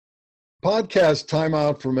Podcast Time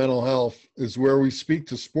Out for Mental Health is where we speak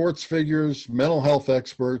to sports figures, mental health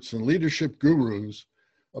experts, and leadership gurus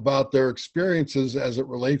about their experiences as it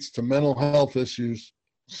relates to mental health issues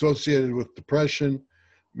associated with depression,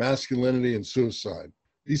 masculinity, and suicide.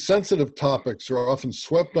 These sensitive topics are often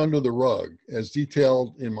swept under the rug, as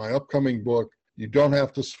detailed in my upcoming book, You Don't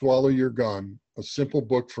Have to Swallow Your Gun, a simple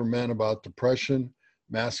book for men about depression,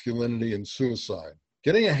 masculinity, and suicide.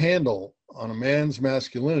 Getting a handle on a man's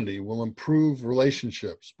masculinity will improve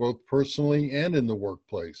relationships, both personally and in the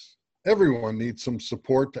workplace. Everyone needs some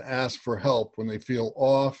support to ask for help when they feel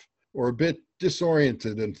off or a bit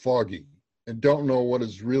disoriented and foggy and don't know what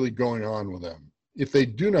is really going on with them. If they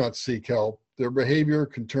do not seek help, their behavior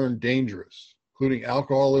can turn dangerous, including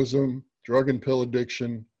alcoholism, drug and pill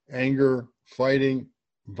addiction, anger, fighting,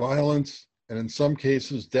 violence, and in some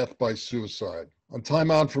cases, death by suicide. On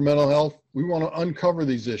Time Out for Mental Health, we want to uncover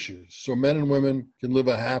these issues so men and women can live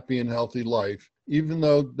a happy and healthy life, even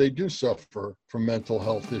though they do suffer from mental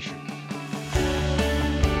health issues.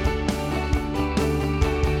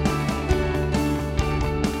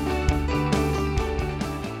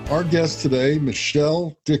 Our guest today,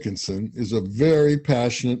 Michelle Dickinson, is a very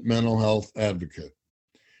passionate mental health advocate.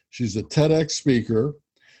 She's a TEDx speaker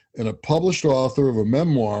and a published author of a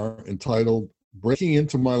memoir entitled Breaking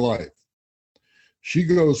Into My Life. She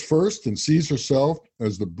goes first and sees herself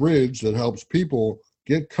as the bridge that helps people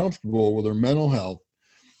get comfortable with their mental health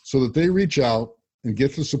so that they reach out and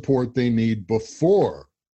get the support they need before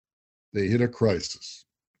they hit a crisis.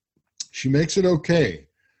 She makes it okay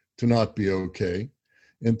to not be okay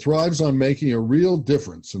and thrives on making a real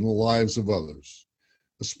difference in the lives of others,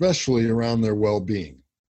 especially around their well-being.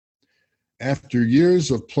 After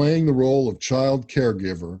years of playing the role of child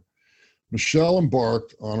caregiver, Michelle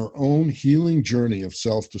embarked on her own healing journey of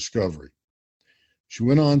self-discovery. She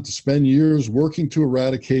went on to spend years working to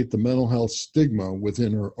eradicate the mental health stigma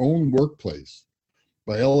within her own workplace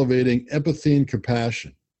by elevating empathy and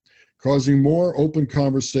compassion, causing more open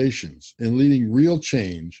conversations, and leading real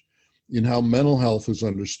change in how mental health is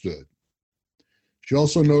understood. She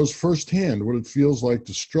also knows firsthand what it feels like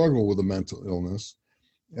to struggle with a mental illness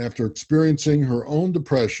after experiencing her own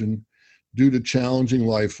depression due to challenging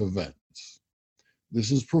life events. This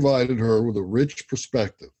has provided her with a rich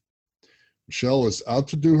perspective. Michelle is out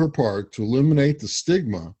to do her part to eliminate the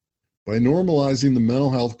stigma by normalizing the mental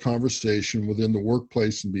health conversation within the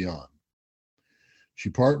workplace and beyond. She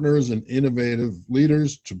partners and innovative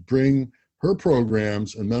leaders to bring her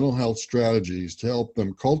programs and mental health strategies to help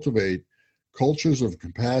them cultivate cultures of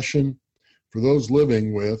compassion for those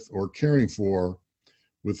living with or caring for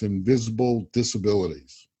with invisible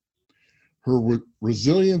disabilities. Her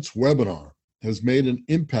Resilience webinar has made an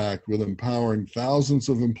impact with empowering thousands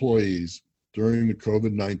of employees during the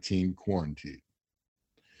COVID-19 quarantine.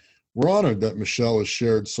 We're honored that Michelle has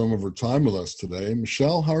shared some of her time with us today.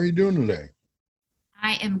 Michelle, how are you doing today?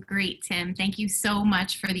 I am great, Tim. Thank you so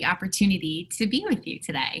much for the opportunity to be with you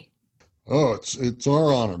today. Oh, it's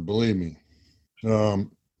our honor, believe me.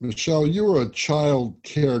 Michelle, you were a child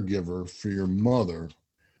caregiver for your mother,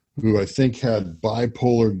 who I think had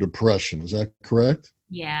bipolar depression. Is that correct?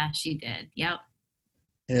 Yeah, she did. Yep.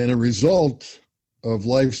 And a result of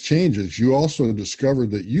life's changes, you also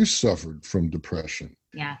discovered that you suffered from depression.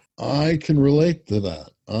 Yeah. I can relate to that.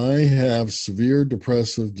 I have severe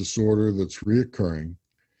depressive disorder that's reoccurring.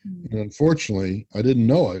 And unfortunately, I didn't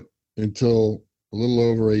know it until a little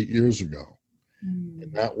over 8 years ago.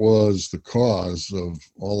 And that was the cause of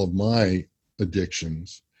all of my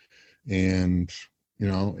addictions. And,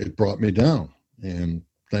 it brought me down. And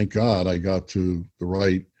thank God I got to the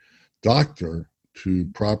right doctor to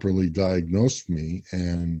properly diagnose me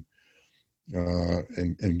and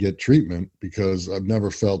get treatment, because I've never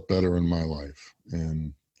felt better in my life.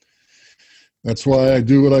 And that's why I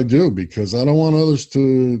do what I do, because I don't want others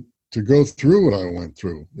to go through what I went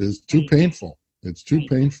through. It's too painful. It's too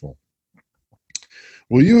painful.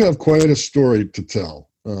 Well, you have quite a story to tell.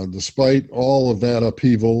 Despite all of that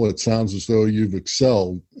upheaval, it sounds as though you've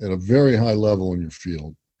excelled at a very high level in your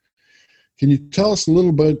field. Can you tell us a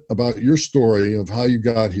little bit about your story of how you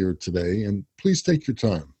got here today? And please take your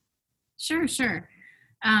time. Sure.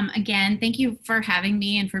 Again, thank you for having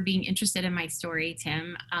me and for being interested in my story,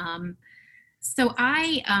 Tim. So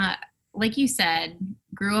I, like you said,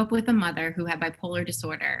 grew up with a mother who had bipolar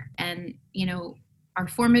disorder. And, our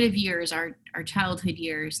formative years, our childhood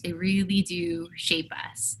years, they really do shape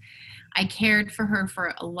us. I cared for her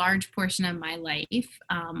for a large portion of my life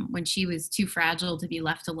when she was too fragile to be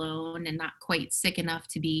left alone and not quite sick enough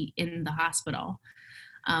to be in the hospital.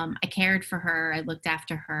 I cared for her. I looked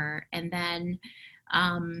after her. And then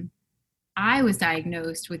I was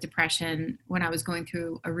diagnosed with depression when I was going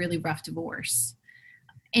through a really rough divorce.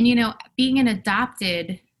 And, being an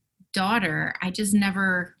adopted daughter, I just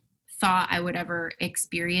never thought I would ever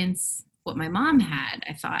experience what my mom had.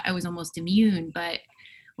 I thought I was almost immune. But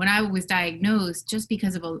when I was diagnosed, just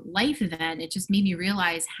because of a life event, it just made me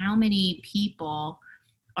realize how many people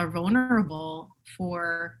are vulnerable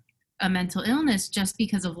for a mental illness just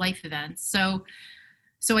because of life events.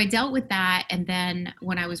 So I dealt with that. And then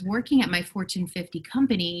when I was working at my Fortune 50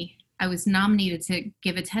 company, I was nominated to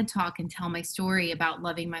give a TED Talk and tell my story about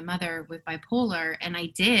loving my mother with bipolar. And I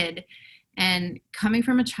did. And coming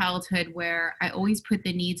from a childhood where I always put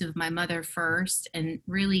the needs of my mother first and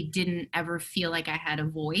really didn't ever feel like I had a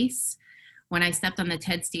voice, when I stepped on the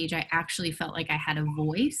TED stage, I actually felt like I had a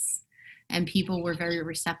voice, and people were very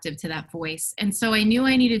receptive to that voice. And so I knew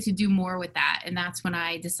I needed to do more with that. And that's when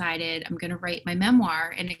I decided I'm going to write my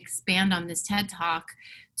memoir and expand on this TED Talk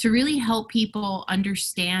to really help people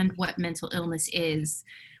understand what mental illness is.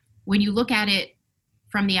 When you look at it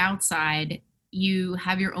from the outside, you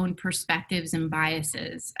have your own perspectives and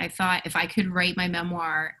biases. I thought if I could write my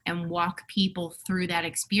memoir and walk people through that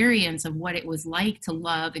experience of what it was like to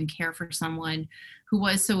love and care for someone who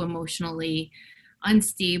was so emotionally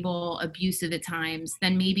unstable, abusive at times,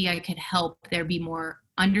 then maybe I could help there be more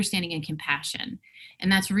understanding and compassion.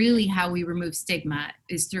 And that's really how we remove stigma,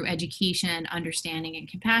 is through education, understanding, and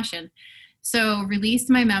compassion. So released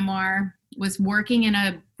my memoir, was working in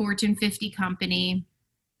a Fortune 50 company,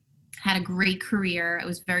 had a great career. I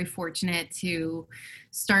was very fortunate to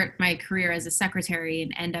start my career as a secretary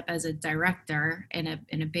and end up as a director in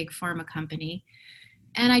a big pharma company.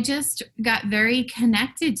 And I just got very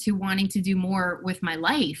connected to wanting to do more with my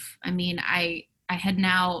life. I mean, I had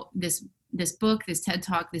now this book, this TED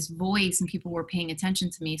Talk, this voice, and people were paying attention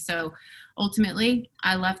to me. So ultimately,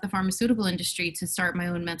 I left the pharmaceutical industry to start my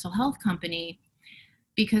own mental health company,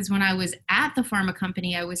 because when I was at the pharma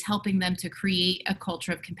company, I was helping them to create a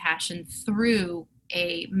culture of compassion through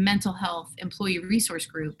a mental health employee resource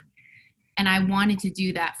group. And I wanted to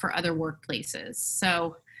do that for other workplaces.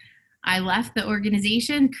 So I left the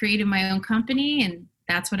organization, created my own company, and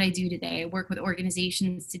that's what I do today. I work with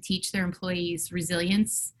organizations to teach their employees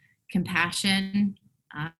resilience, compassion,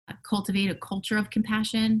 cultivate a culture of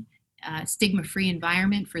compassion, stigma-free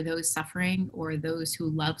environment for those suffering or those who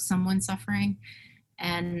love someone suffering.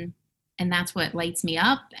 And that's what lights me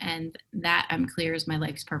up, and that, I'm clear, is my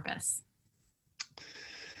life's purpose.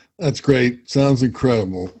 That's great. Sounds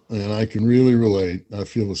incredible. And I can really relate. I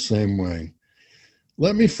feel the same way.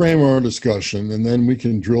 Let me frame our discussion, and then we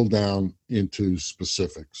can drill down into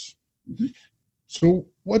specifics. Mm-hmm. So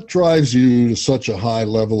what drives you to such a high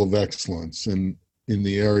level of excellence in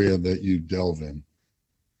the area that you delve in?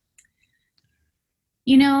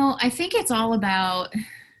 I think it's all about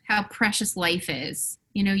how precious life is.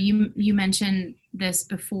 You mentioned this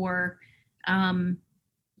before.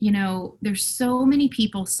 There's so many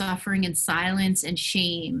people suffering in silence and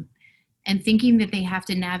shame and thinking that they have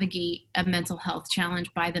to navigate a mental health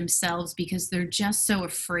challenge by themselves because they're just so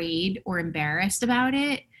afraid or embarrassed about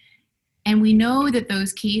it. And we know that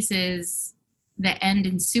those cases that end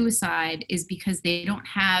in suicide is because they don't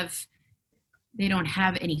have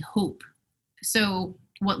any hope. So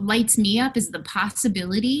what lights me up is the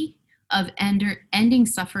possibility of ending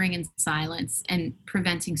suffering in silence and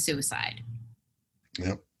preventing suicide.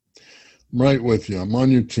 Yep. I'm right with you. I'm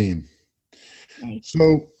on your team. Right.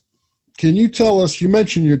 So can you tell us, you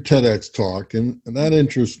mentioned your TEDx talk, and that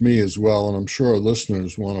interests me as well, and I'm sure our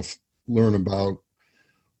listeners want to learn about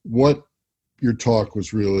what your talk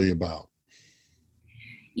was really about.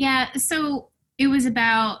 Yeah, so it was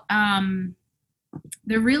about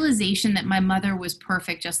the realization that my mother was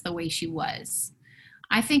perfect just the way she was.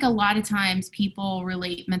 I think a lot of times people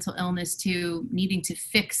relate mental illness to needing to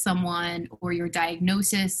fix someone or your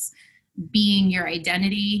diagnosis being your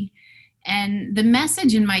identity. And the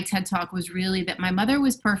message in my TED Talk was really that my mother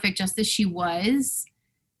was perfect just as she was,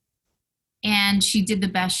 and she did the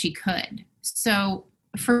best she could. So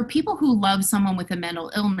for people who love someone with a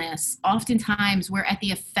mental illness, oftentimes we're at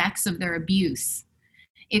the effects of their abuse.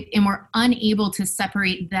 And we're unable to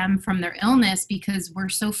separate them from their illness because we're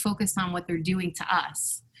so focused on what they're doing to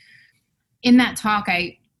us. In that talk,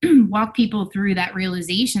 I walk people through that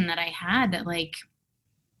realization that I had that, like,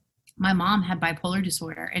 my mom had bipolar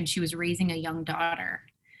disorder and she was raising a young daughter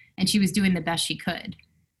and she was doing the best she could.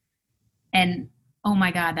 And oh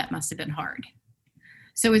my God, that must have been hard.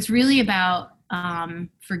 So it's really about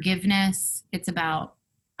forgiveness. It's about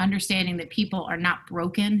understanding that people are not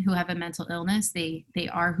broken who have a mental illness. They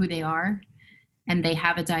are who they are, and they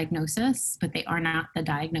have a diagnosis, but they are not the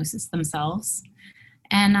diagnosis themselves.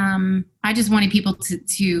 And I just wanted people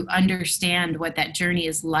to understand what that journey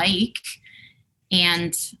is like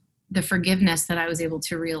and the forgiveness that I was able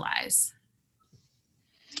to realize.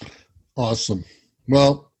 Awesome.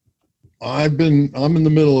 Well, I'm in the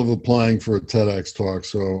middle of applying for a TEDx talk,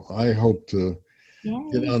 so I hope to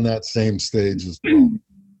get on that same stage as well.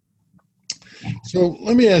 So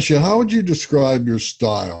let me ask you, how would you describe your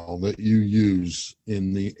style that you use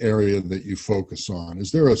in the area that you focus on?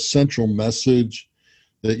 Is there a central message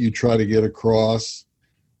that you try to get across?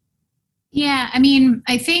 Yeah, I mean,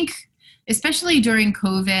 I think especially during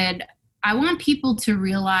COVID, I want people to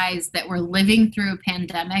realize that we're living through a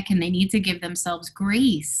pandemic and they need to give themselves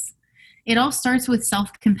grace. It all starts with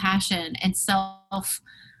self-compassion and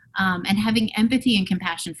and having empathy and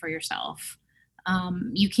compassion for yourself.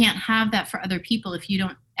 You can't have that for other people if you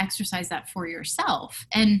don't exercise that for yourself.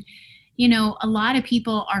 And, you know, a lot of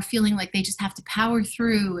people are feeling like they just have to power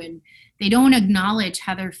through and they don't acknowledge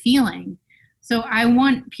how they're feeling. So I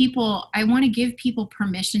want to give people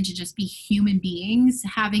permission to just be human beings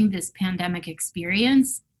having this pandemic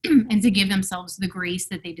experience and to give themselves the grace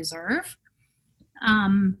that they deserve.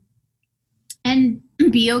 And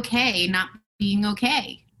be okay not being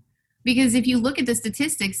okay. Because if you look at the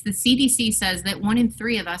statistics, the CDC says that 1 in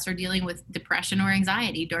 3 of us are dealing with depression or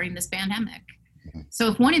anxiety during this pandemic. So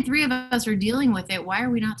if 1 in 3 of us are dealing with it, why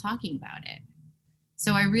are we not talking about it?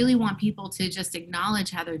 So I really want people to just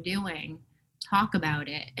acknowledge how they're doing, talk about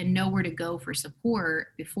it, and know where to go for support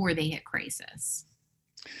before they hit crisis.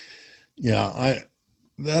 Yeah,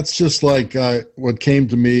 that's just like what came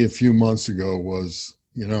to me a few months ago was,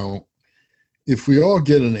 you know, if we all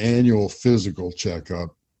get an annual physical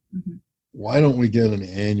checkup, why don't we get an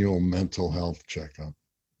annual mental health checkup?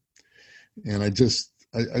 And I just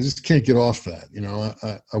can't get off that. You know,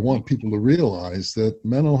 I want people to realize that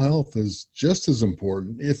mental health is just as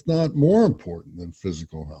important, if not more important, than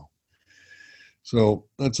physical health. So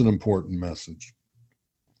that's an important message.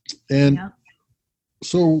 And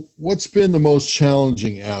so what's been the most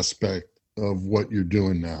challenging aspect of what you're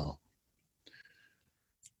doing now?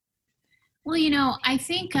 Well, you know, I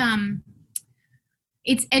think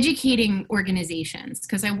it's educating organizations,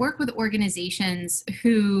 because I work with organizations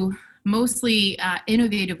who mostly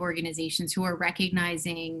innovative organizations who are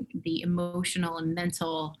recognizing the emotional and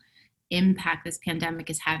mental impact this pandemic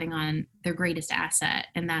is having on their greatest asset,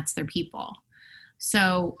 and that's their people.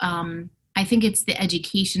 So I think it's the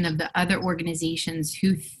education of the other organizations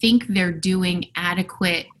who think they're doing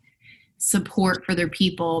adequate support for their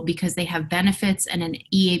people because they have benefits and an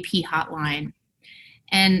EAP hotline.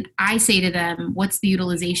 And I say to them, what's the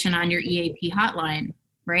utilization on your EAP hotline,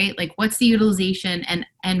 right? Like, what's the utilization?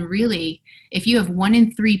 And really, if you have 1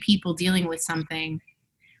 in 3 people dealing with something,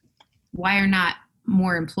 why are not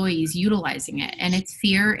more employees utilizing it? And it's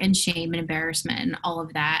fear and shame and embarrassment and all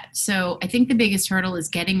of that. So I think the biggest hurdle is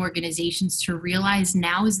getting organizations to realize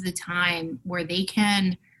now is the time where they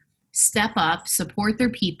can step up, support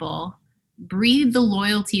their people, breathe the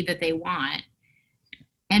loyalty that they want,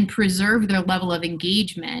 and preserve their level of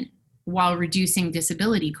engagement while reducing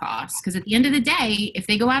disability costs. Because at the end of the day, if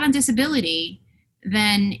they go out on disability,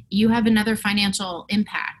 then you have another financial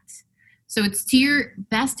impact. So it's to your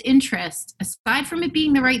best interest, aside from it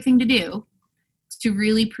being the right thing to do, to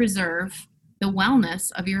really preserve the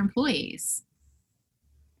wellness of your employees.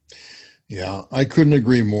 Yeah, I couldn't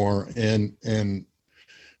agree more. And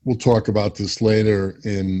we'll talk about this later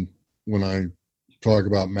when I talk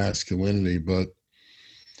about masculinity, but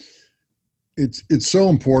it's so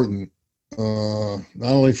important, not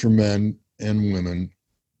only for men and women,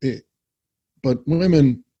 but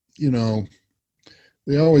women, you know,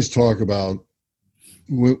 they always talk about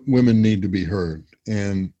women need to be heard,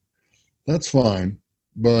 and that's fine.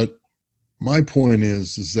 But my point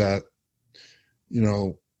is that, you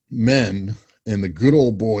know, men and the good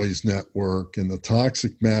old boys network and the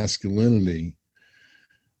toxic masculinity,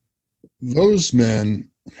 those men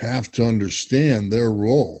have to understand their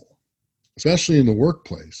role, especially in the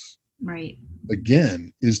workplace. Right.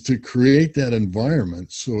 Again, is to create that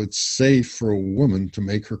environment so it's safe for a woman to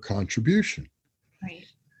make her contribution. Right.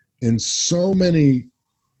 And so many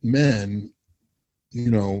men,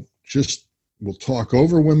 you know, just will talk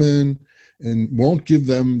over women and won't give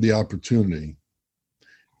them the opportunity.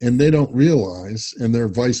 And they don't realize, and their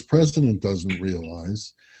vice president doesn't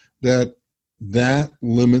realize, that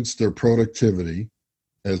limits their productivity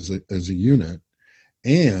as a unit,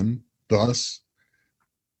 and thus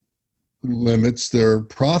limits their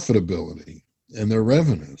profitability and their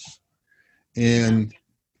revenues. And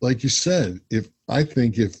like you said, if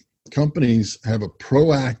companies have a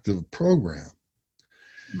proactive program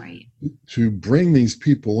Right. to bring these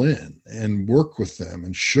people in and work with them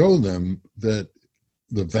and show them that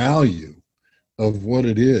the value of what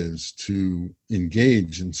it is to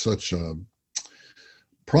engage in such a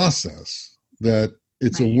process, that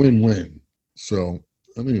it's a Right. win-win. So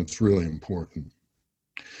I think it's really important.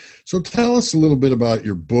 So tell us a little bit about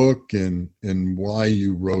your book and why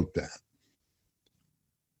you wrote that.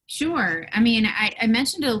 Sure. I mean, I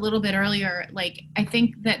mentioned it a little bit earlier. Like, I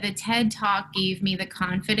think that the TED Talk gave me the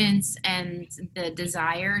confidence and the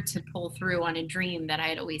desire to pull through on a dream that I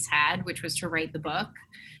had always had, which was to write the book.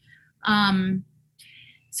 Um,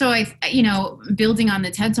 so building on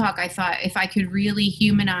the TED Talk, I thought if I could really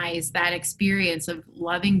humanize that experience of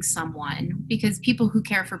loving someone, because people who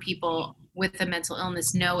care for people with a mental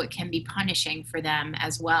illness know it can be punishing for them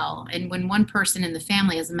as well. And when one person in the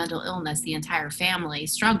family has a mental illness, the entire family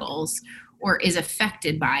struggles or is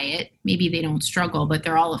affected by it. Maybe they don't struggle, but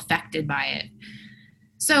they're all affected by it.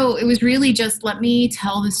 So it was really just, let me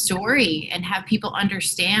tell the story and have people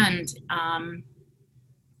understand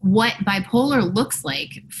what bipolar looks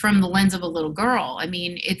like from the lens of a little girl. I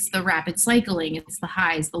mean, it's the rapid cycling, it's the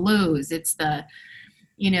highs, the lows, it's the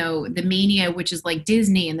mania, which is like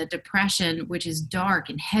Disney, and the depression, which is dark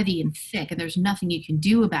and heavy and thick, and there's nothing you can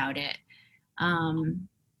do about it. And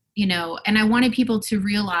I wanted people to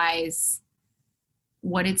realize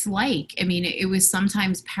what it's like. I mean, it was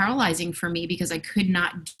sometimes paralyzing for me because I could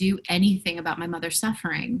not do anything about my mother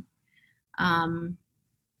suffering.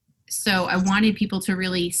 So I wanted people to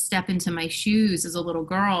really step into my shoes as a little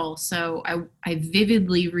girl. So I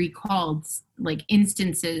vividly recalled like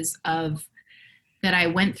instances of that I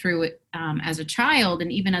went through it as a child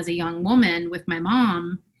and even as a young woman with my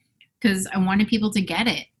mom, because I wanted people to get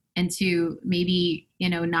it and to maybe,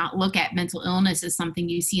 not look at mental illness as something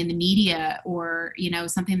you see in the media or,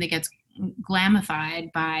 something that gets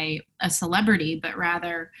glamified by a celebrity, but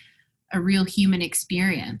rather a real human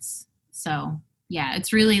experience. So yeah,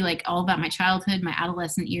 it's really like all about my childhood, my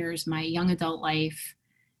adolescent years, my young adult life,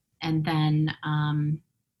 and then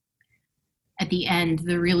at the end,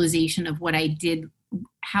 the realization of what I did,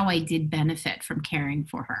 how I did benefit from caring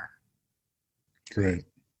for her. Great.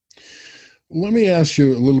 Let me ask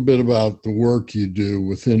you a little bit about the work you do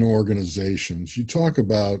within organizations. You talk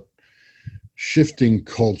about shifting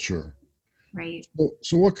culture. Right.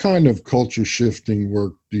 So what kind of culture shifting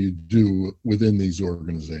work do you do within these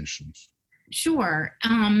organizations? Sure.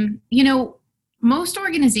 Most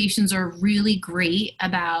organizations are really great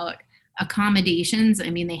about accommodations. I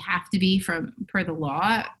mean, they have to be per the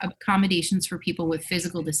law, accommodations for people with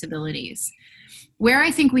physical disabilities. Where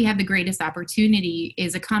I think we have the greatest opportunity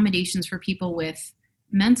is accommodations for people with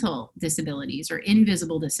mental disabilities or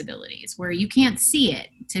invisible disabilities, where you can't see it,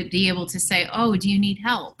 to be able to say, oh, do you need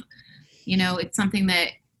help? It's something that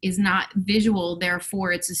is not visual,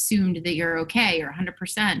 therefore it's assumed that you're okay or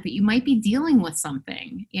 100%, but you might be dealing with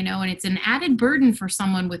something, and it's an added burden for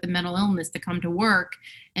someone with a mental illness to come to work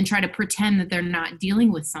and try to pretend that they're not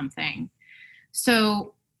dealing with something.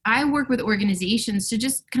 So I work with organizations to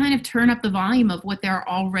just kind of turn up the volume of what they're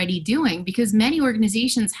already doing, because many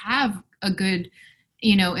organizations have a good,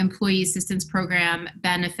 employee assistance program,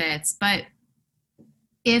 benefits, but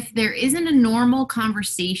if there isn't a normal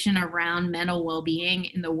conversation around mental well-being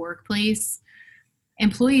in the workplace,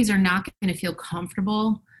 employees are not going to feel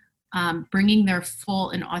comfortable bringing their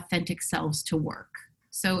full and authentic selves to work.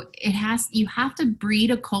 So you have to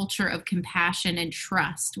breed a culture of compassion and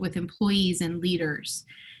trust with employees and leaders.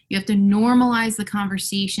 You have to normalize the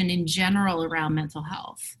conversation in general around mental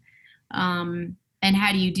health. And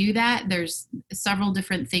how do you do that? There's several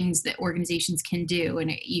different things that organizations can do.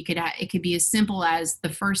 And it could be as simple as the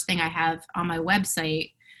first thing I have on my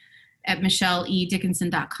website at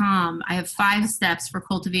michelledickinson.com. I have 5 steps for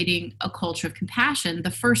cultivating a culture of compassion.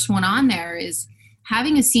 The first one on there is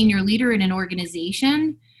having a senior leader in an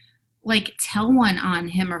organization, like, tell one on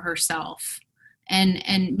him or herself and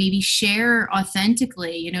maybe share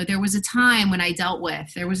authentically. There was a time when I dealt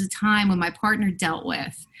with, there was a time when my partner dealt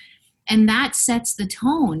with. And that sets the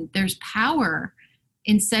tone. There's power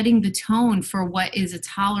in setting the tone for what is a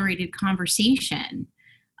tolerated conversation.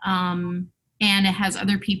 And it has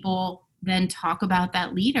other people then talk about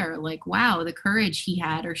that leader, like, wow, the courage he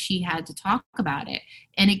had or she had to talk about it.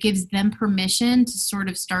 And it gives them permission to sort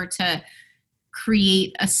of start to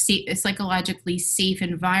create a psychologically safe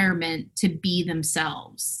environment to be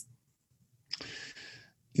themselves.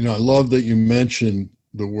 I love that you mentioned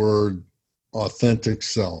the word authentic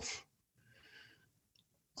self.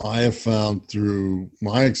 I have found through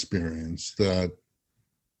my experience that,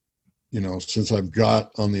 since I've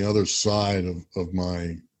got on the other side of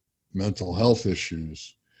my mental health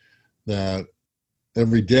issues, that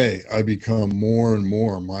every day I become more and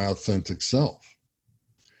more my authentic self.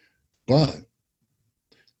 But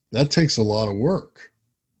that takes a lot of work.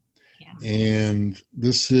 Yeah. And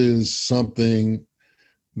this is something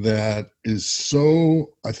that is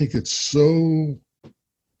so, I think it's so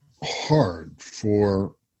hard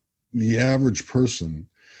for the average person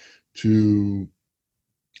to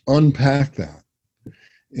unpack that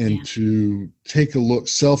and Yeah. to take a look,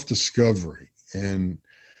 self-discovery, and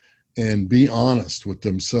be honest with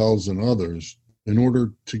themselves and others in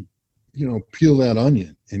order to, peel that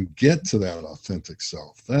onion and get to that authentic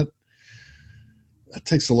self. That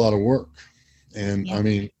takes a lot of work. And Yeah. I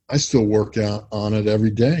mean, I still work out on it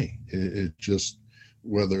every day. It just,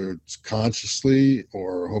 whether it's consciously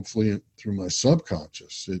or hopefully through my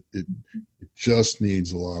subconscious, it just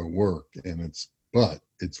needs a lot of work. But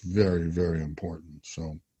it's very, very important.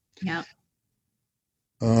 So, Yeah.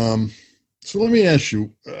 um, so let me ask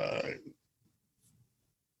you,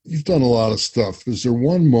 you've done a lot of stuff. Is there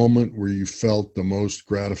one moment where you felt the most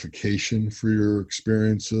gratification for your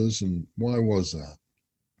experiences, and why was that?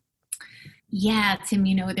 Yeah, Tim,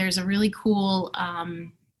 there's a really cool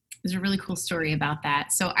story about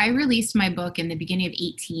that. So I released my book in the beginning of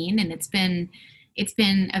 18, and it's been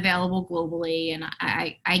available globally, and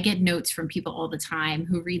I get notes from people all the time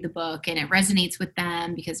who read the book, and it resonates with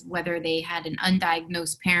them because whether they had an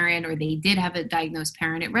undiagnosed parent or they did have a diagnosed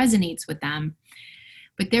parent, it resonates with them.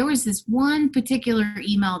 But there was this one particular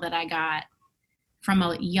email that I got from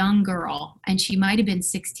a young girl, and she might have been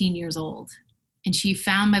 16 years old. And she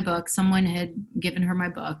found my book. Someone had given her my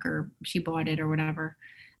book, or she bought it or whatever.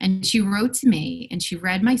 And she wrote to me and she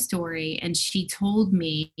read my story, and she told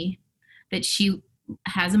me that she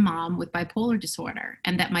has a mom with bipolar disorder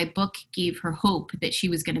and that my book gave her hope that she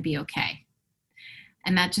was going to be okay.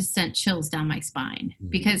 And that just sent chills down my spine,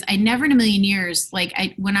 because I never in a million years,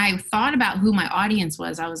 when I thought about who my audience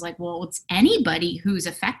was, I was like, well, it's anybody who's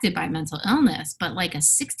affected by mental illness, but like a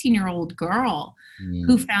 16-year-old girl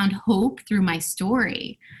who found hope through my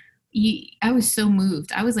story. I was so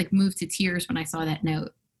moved. I was like moved to tears when I saw that note.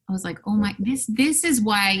 I was like, oh my, this is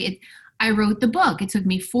why I wrote the book. It took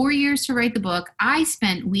me 4 years to write the book. I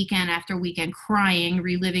spent weekend after weekend crying,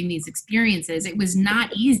 reliving these experiences. It was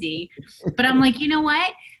not easy, but I'm like, you know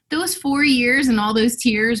what? Those 4 years and all those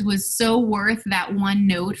tears was so worth that one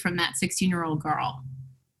note from that 16-year-old girl.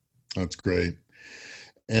 That's great.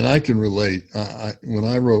 And I can relate. When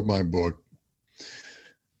I wrote my book,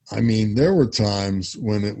 I mean, there were times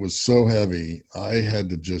when it was so heavy, I had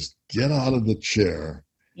to just get out of the chair,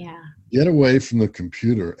 Yeah. get away from the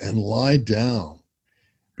computer, and lie down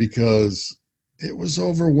because it was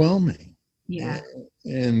overwhelming. Yeah.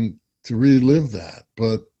 And to relive that.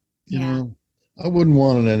 But, Yeah. I wouldn't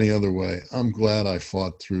want it any other way. I'm glad I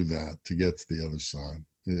fought through that to get to the other side.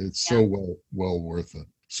 It's Yeah. so well worth it.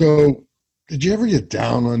 So, did you ever get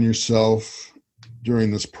down on yourself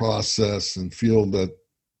during this process and feel that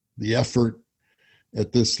the effort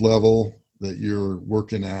at this level that you're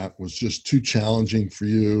working at was just too challenging for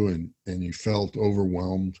you, and you felt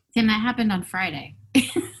overwhelmed? Tim, that happened on Friday.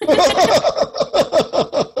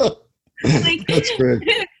 Like, That's great.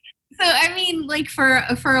 so I mean, like for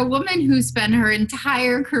a woman who spent her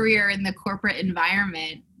entire career in the corporate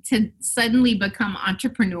environment to suddenly become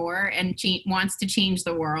entrepreneur and wants to change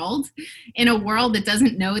the world in a world that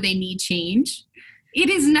doesn't know they need change. It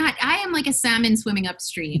is not, I am like a salmon swimming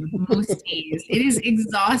upstream most days. It is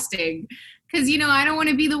exhausting because, I don't want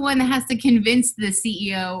to be the one that has to convince the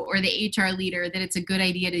CEO or the HR leader that it's a good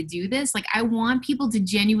idea to do this. Like, I want people to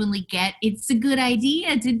genuinely get it's a good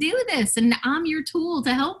idea to do this, and I'm your tool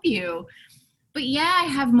to help you. But yeah, I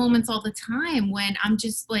have moments all the time when I'm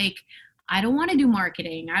just like, I don't want to do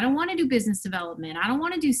marketing. I don't want to do business development. I don't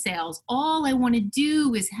want to do sales. All I want to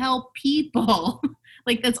do is help people.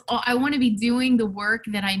 Like, that's all I want to be doing, the work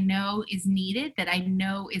that I know is needed, that I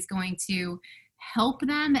know is going to help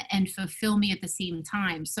them and fulfill me at the same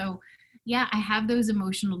time. So yeah, I have those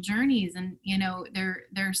emotional journeys, and there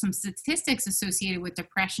are some statistics associated with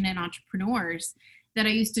depression in entrepreneurs that I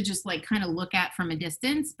used to just like kind of look at from a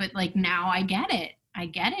distance, but like now I get it.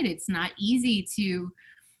 It's not easy to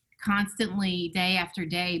constantly day after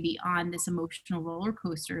day be on this emotional roller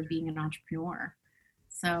coaster of being an entrepreneur.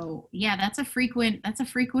 So yeah, that's a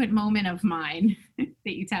frequent moment of mine that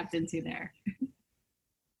you tapped into there.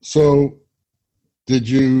 So, did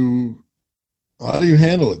you, how do you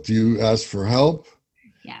handle it? Do you ask for help?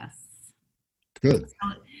 Yes. Good.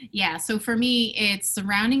 Yeah. So for me, it's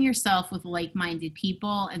surrounding yourself with like-minded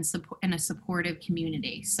people and support in a supportive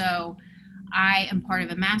community. So I am part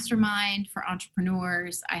of a mastermind for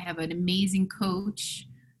entrepreneurs. I have an amazing coach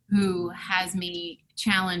who has me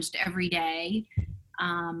challenged every day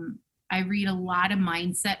I read a lot of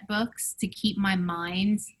mindset books to keep my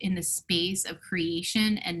mind in the space of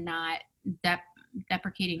creation and not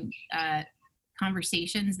deprecating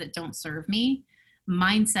conversations that don't serve me.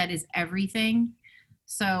 Mindset is everything.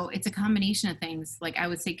 So it's a combination of things. Like I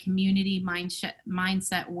would say community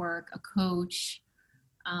mindset work, a coach,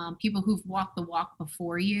 people who've walked the walk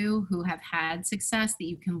before you, who have had success that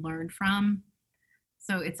you can learn from.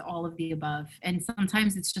 So it's all of the above. And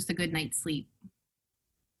sometimes it's just a good night's sleep.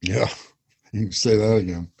 Yeah, you can say that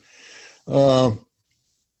again.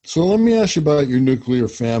 So let me ask you about your nuclear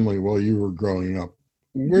family while you were growing up.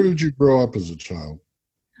 Where did you grow up as a child?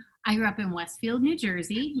 I grew up in Westfield, New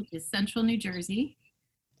Jersey, which is central New Jersey.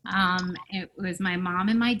 It was my mom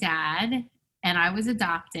and my dad, and I was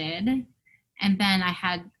adopted. And then I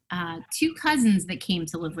had two cousins that came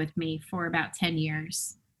to live with me for about 10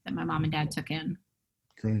 years that my mom and dad took in.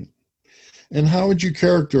 Great. And how would you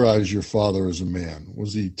characterize your father as a man?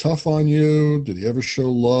 Was he tough on you? Did he ever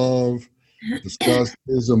show love? Discuss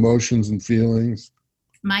his emotions and feelings?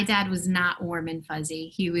 My dad was not warm and fuzzy.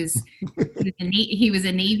 He was a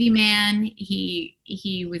Navy man.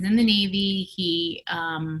 He was in the Navy. He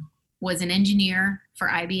was an engineer for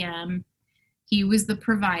IBM. He was the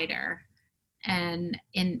provider, and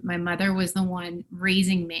my mother was the one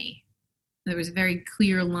raising me. There was a very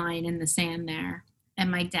clear line in the sand there. And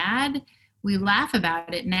my dad, we laugh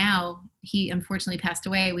about it now. He unfortunately passed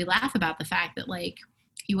away. We laugh about the fact that like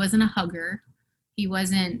he wasn't a hugger. He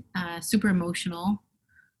wasn't super emotional.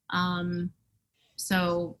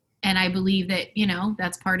 So, and I believe that, you know,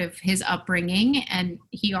 that's part of his upbringing. And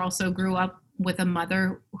he also grew up with a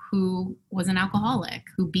mother who was an alcoholic,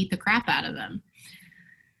 who beat the crap out of him.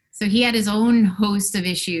 So he had his own host of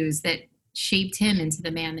issues that shaped him into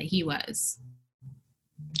the man that he was.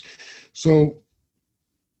 So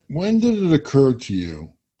when did it occur to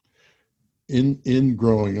you in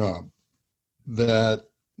growing up that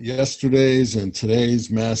yesterday's and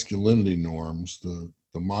today's masculinity norms, the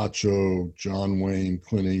macho, John Wayne,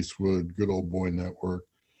 Clint Eastwood, Good Old Boy Network,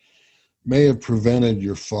 may have prevented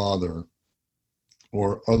your father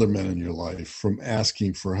or other men in your life from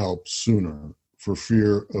asking for help sooner for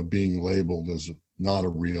fear of being labeled as not a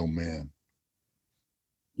real man?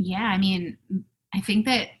 Yeah, I mean, I think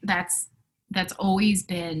that's always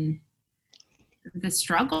been the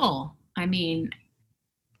struggle. I mean,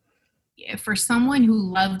 for someone who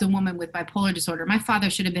loved a woman with bipolar disorder, my father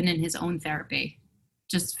should have been in his own therapy,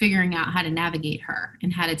 just figuring out how to navigate her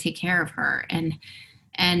and how to take care of her.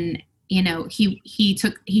 And you know,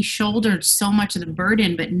 he shouldered so much of the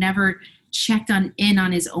burden, but never checked in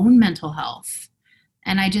on his own mental health.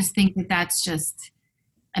 And I just think that that's just,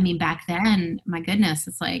 I mean, back then, my goodness,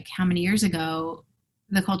 it's like how many years ago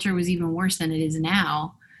the culture was even worse than it is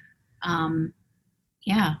now.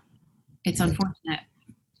 Yeah, it's unfortunate.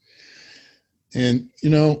 And, you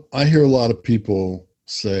know, I hear a lot of people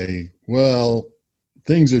say, well,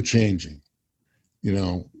 things are changing. You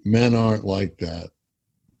know, men aren't like that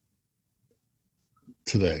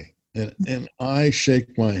today. And I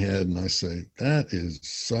shake my head and I say, that is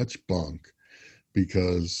such bunk,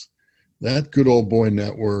 because that Good Old Boy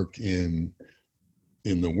Network in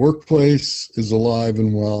the workplace is alive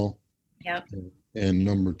and well. Yep. And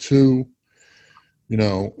number two, you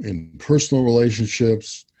know, in personal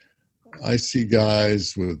relationships, I see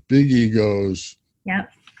guys with big egos.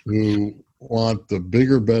 Yep. Who want the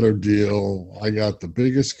bigger, better deal. I got the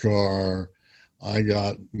biggest car. I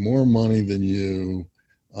got more money than you.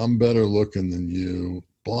 I'm better looking than you.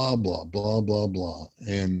 Blah, blah, blah, blah, blah.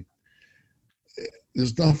 And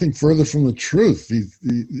there's nothing further from the truth.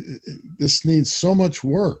 This needs so much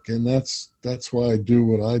work, and that's why I do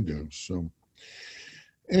what I do. So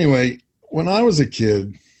anyway, when I was a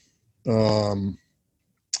kid,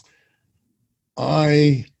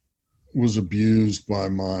 I was abused by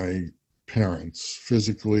my parents,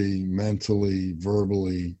 physically, mentally,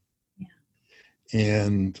 verbally,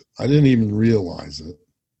 and I didn't even realize it.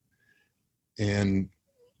 And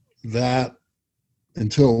that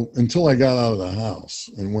until I got out of the house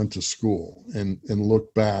and went to school and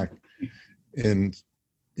looked back, and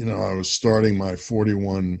you know, I was starting my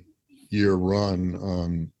 41-year run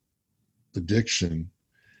on addiction,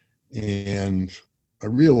 and I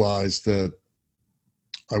realized that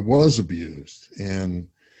I was abused, and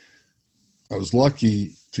I was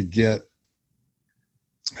lucky to get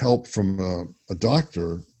help from a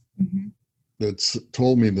doctor that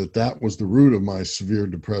told me that was the root of my severe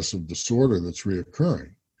depressive disorder that's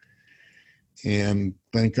reoccurring. And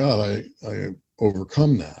thank God I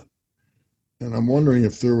overcome that. And I'm wondering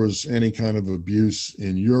if there was any kind of abuse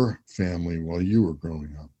in your family while you were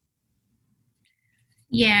growing up.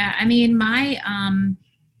 Yeah, I mean, my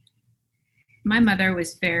mother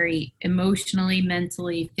was very emotionally,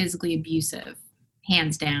 mentally, physically abusive,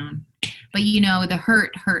 hands down. But the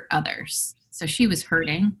hurt others. So she was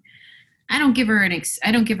hurting. I don't give her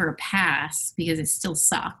a pass because it still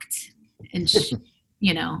sucked. And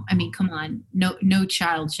I mean, come on. No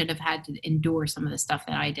child should have had to endure some of the stuff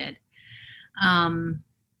that I did. Um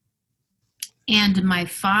and my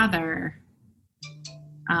father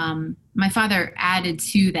added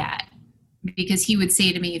to that because he would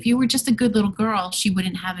say to me, if you were just a good little girl, she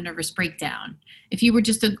wouldn't have a nervous breakdown. If you were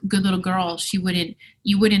just a good little girl, you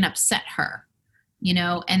wouldn't upset her,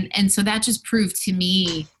 and so that just proved to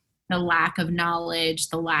me the lack of knowledge,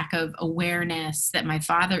 the lack of awareness that my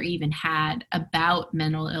father even had about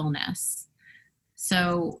mental illness.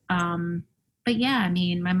 So, but yeah, I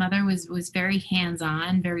mean, my mother was very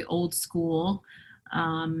hands-on, very old school.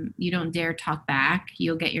 You don't dare talk back.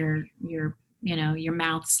 You'll get your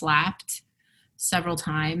mouth slapped several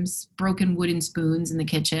times, broken wooden spoons in the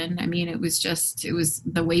kitchen. I mean, it was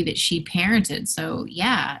the way that she parented. So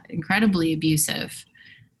yeah, incredibly abusive,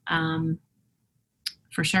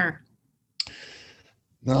 for sure.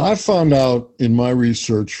 Now, I found out in my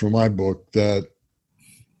research for my book that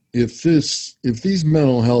if these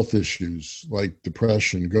mental health issues like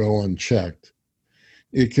depression go unchecked,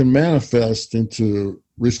 it can manifest into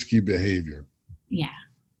risky behavior. Yeah.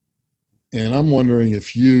 And I'm wondering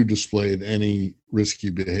if you displayed any risky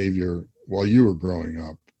behavior while you were growing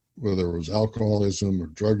up, whether it was alcoholism or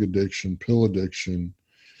drug addiction, pill addiction,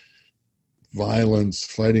 violence,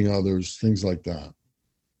 fighting others, things like that.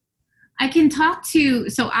 I can talk to,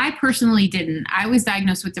 so I personally didn't. I was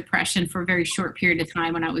diagnosed with depression for a very short period of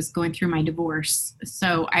time when I was going through my divorce.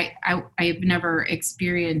 So I've never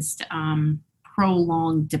experienced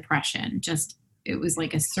prolonged depression. Just, it was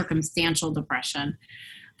like a circumstantial depression.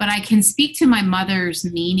 But I can speak to my mother's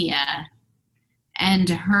mania and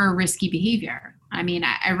her risky behavior. I mean,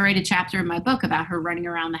 I write a chapter in my book about her running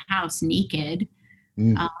around the house naked,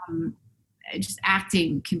 Mm. um, just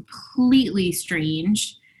acting completely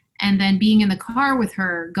strange, and then being in the car with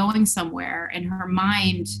her going somewhere, and her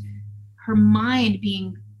mind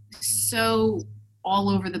being so all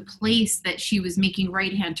over the place that she was making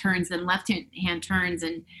right hand turns and left hand turns,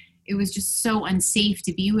 and it was just so unsafe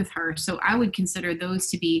to be with her. So I would consider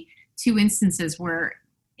those to be two instances where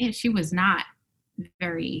she was not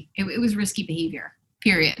it was risky behavior,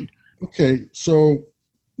 period. Okay, so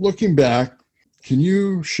looking back, can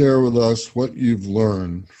you share with us what you've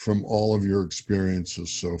learned from all of your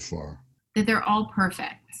experiences so far? That they're all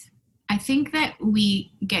perfect. I think that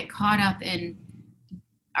we get caught up in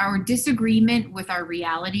our disagreement with our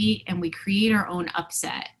reality and we create our own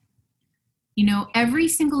upset. Every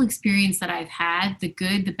single experience that I've had, the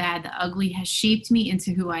good, the bad, the ugly, has shaped me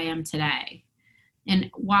into who I am today.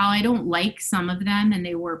 And while I don't like some of them and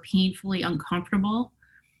they were painfully uncomfortable,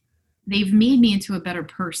 they've made me into a better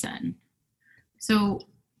person. So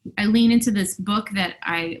I lean into this book that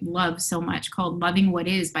I love so much called Loving What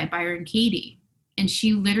Is by Byron Katie. And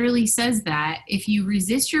she literally says that if you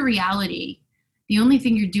resist your reality, the only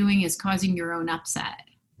thing you're doing is causing your own upset.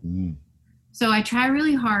 Mm. So I try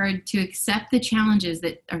really hard to accept the challenges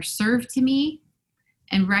that are served to me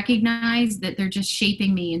and recognize that they're just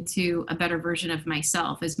shaping me into a better version of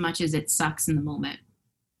myself as much as it sucks in the moment.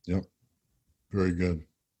 Yep, very good.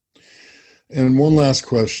 And one last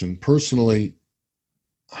question. Personally,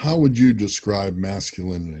 how would you describe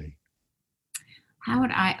masculinity? How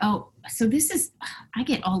would so I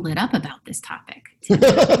get all lit up about this topic.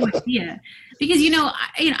 No idea. Because,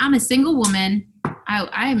 I'm a single woman.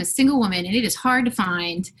 I am a single woman, and it is hard to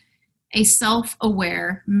find a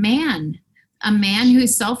self-aware man, a man who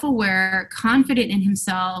is self-aware, confident in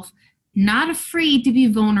himself, not afraid to be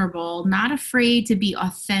vulnerable, not afraid to be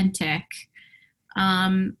authentic.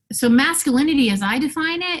 So masculinity, as I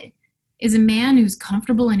define it, is a man who's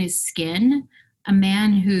comfortable in his skin, a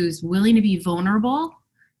man who's willing to be vulnerable,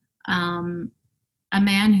 a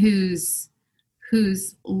man who's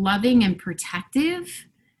loving and protective,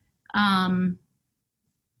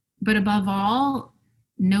 but above all,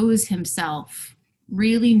 knows himself,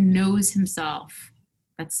 really knows himself.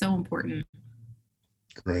 That's so important.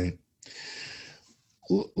 Great.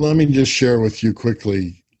 Let me just share with you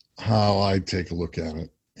quickly how I take a look at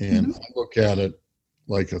it. And I look at it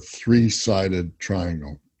like a three-sided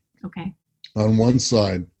triangle. Okay. On one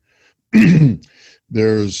side, I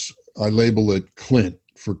label it Clint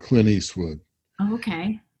for Clint Eastwood. Oh,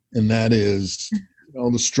 okay. And that is,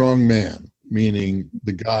 the strong man, meaning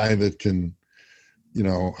the guy that can,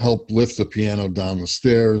 help lift the piano down the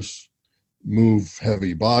stairs, move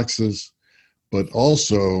heavy boxes, but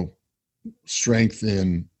also strength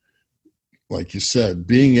in, like you said,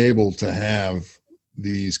 being able to have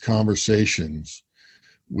these conversations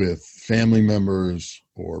with family members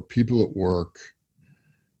or people at work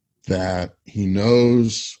that he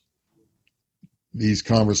knows these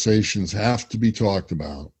conversations have to be talked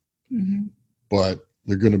about, but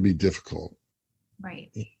they're going to be difficult.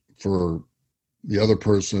 Right. For the other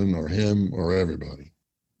person or him or everybody.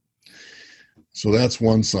 So that's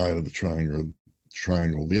one side of the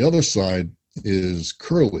triangle. The other side is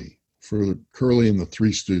Curly, for Curly and the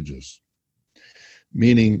Three Stooges,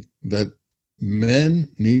 meaning that men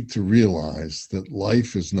need to realize that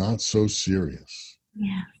life is not so serious.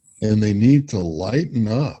 Yes. And they need to lighten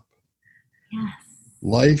up. Yes.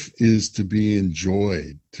 Life is to be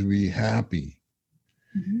enjoyed, to be happy.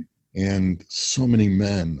 And so many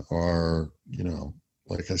men are, you know,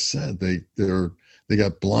 like I said, they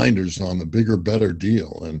got blinders on the bigger, better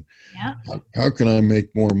deal. And how can I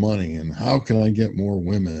make more money? And how can I get more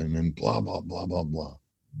women? And blah, blah, blah, blah, blah.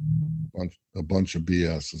 A bunch of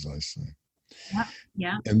BS, as I say.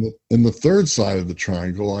 Yeah. And the third side of the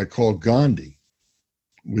triangle I call Gandhi,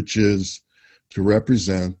 which is to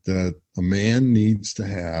represent that a man needs to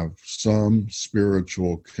have some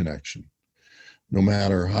spiritual connection, no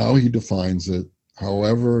matter how he defines it,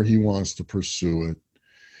 however he wants to pursue it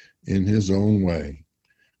in his own way.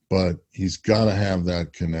 But he's got to have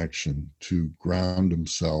that connection to ground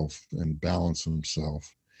himself and balance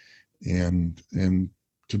himself and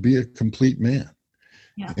to be a complete man.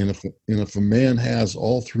 Yeah. And if a man has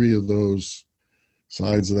all three of those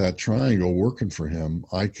sides of that triangle working for him,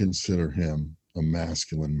 I consider him a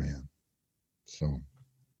masculine man. So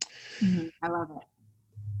I love it.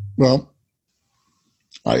 Well,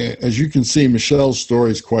 as you can see, Michelle's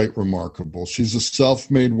story is quite remarkable. She's a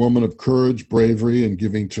self-made woman of courage, bravery, and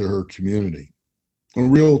giving to her community. A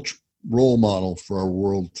real role model for our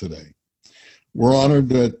world today. We're honored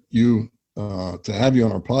that to have you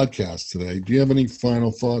on our podcast today. Do you have any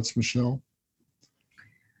final thoughts, Michelle?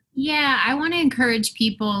 Yeah, I want to encourage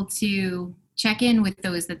people to check in with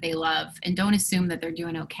those that they love and don't assume that they're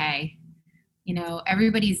doing okay. You know,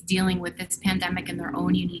 everybody's dealing with this pandemic in their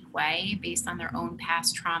own unique way based on their own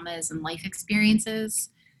past traumas and life experiences.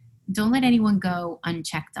 Don't let anyone go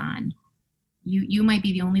unchecked on. You might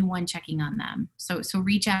be the only one checking on them. So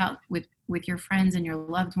reach out with your friends and your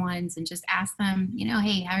loved ones and just ask them, you know,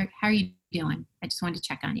 hey, how are you doing? I just wanted to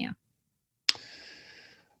check on you.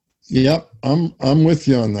 Yep, I'm with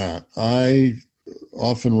you on that. I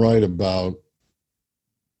often write about,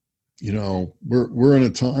 you know, we're in a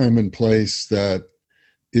time and place that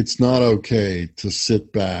it's not okay to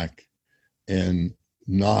sit back and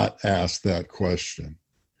not ask that question.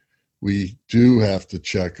 We do have to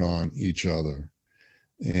check on each other.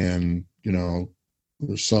 And, you know,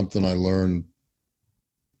 there's something I learned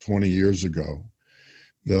 20 years ago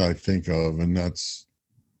that I think of, and that's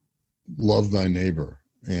love thy neighbor.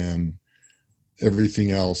 And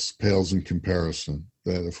everything else pales in comparison.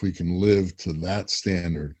 That if we can live to that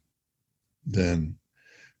standard, then,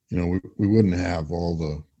 you know, we wouldn't have all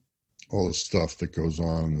the stuff that goes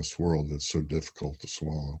on in this world that's so difficult to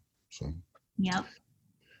swallow. So, yep.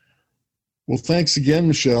 Well, thanks again,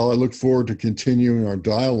 Michelle. I look forward to continuing our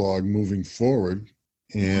dialogue moving forward.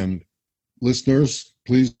 And listeners,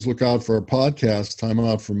 please look out for our podcast, Time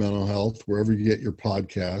Out for Mental Health, wherever you get your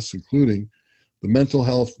podcasts, including the Mental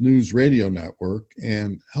Health News Radio Network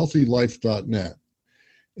and healthylife.net.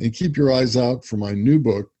 And keep your eyes out for my new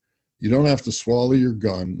book, You Don't Have to Swallow Your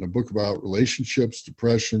Gun, a book about relationships,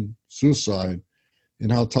 depression, suicide,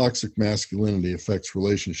 and how toxic masculinity affects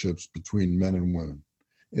relationships between men and women.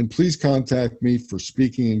 And please contact me for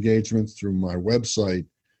speaking engagements through my website,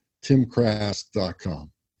 timcrass.com.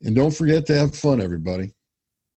 And don't forget to have fun, everybody.